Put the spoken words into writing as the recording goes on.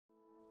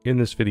In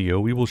this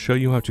video, we will show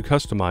you how to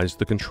customize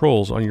the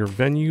controls on your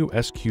Venu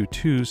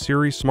Sq2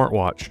 series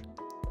smartwatch.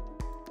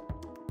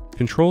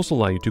 Controls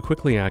allow you to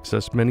quickly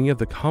access many of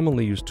the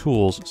commonly used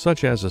tools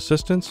such as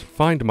Assistants,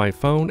 Find My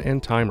Phone,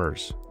 and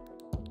timers.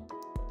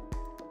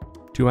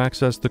 To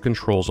access the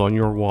controls on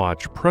your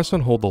watch, press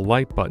and hold the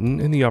light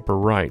button in the upper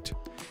right.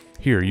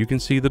 Here you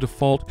can see the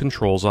default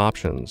controls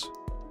options.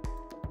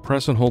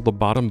 Press and hold the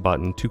bottom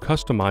button to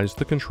customize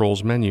the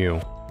controls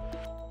menu.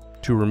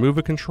 To remove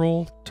a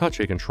control,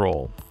 touch a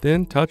control,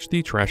 then touch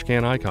the trash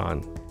can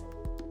icon.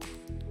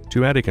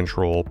 To add a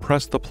control,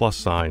 press the plus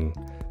sign,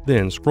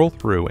 then scroll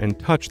through and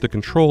touch the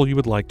control you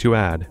would like to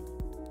add.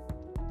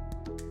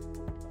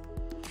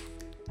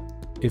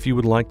 If you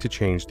would like to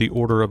change the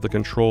order of the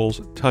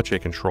controls, touch a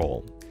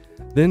control,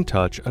 then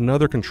touch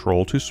another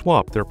control to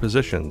swap their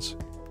positions.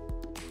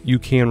 You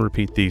can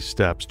repeat these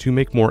steps to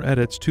make more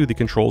edits to the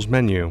controls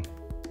menu.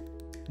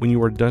 When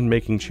you are done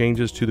making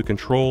changes to the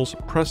controls,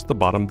 press the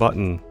bottom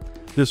button.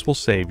 This will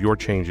save your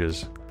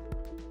changes.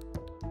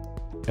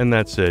 And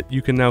that's it.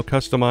 You can now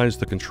customize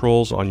the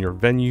controls on your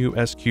Venu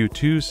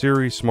Sq2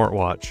 series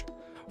smartwatch.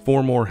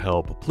 For more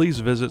help, please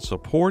visit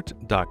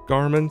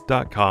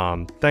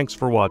support.garmin.com. Thanks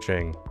for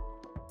watching.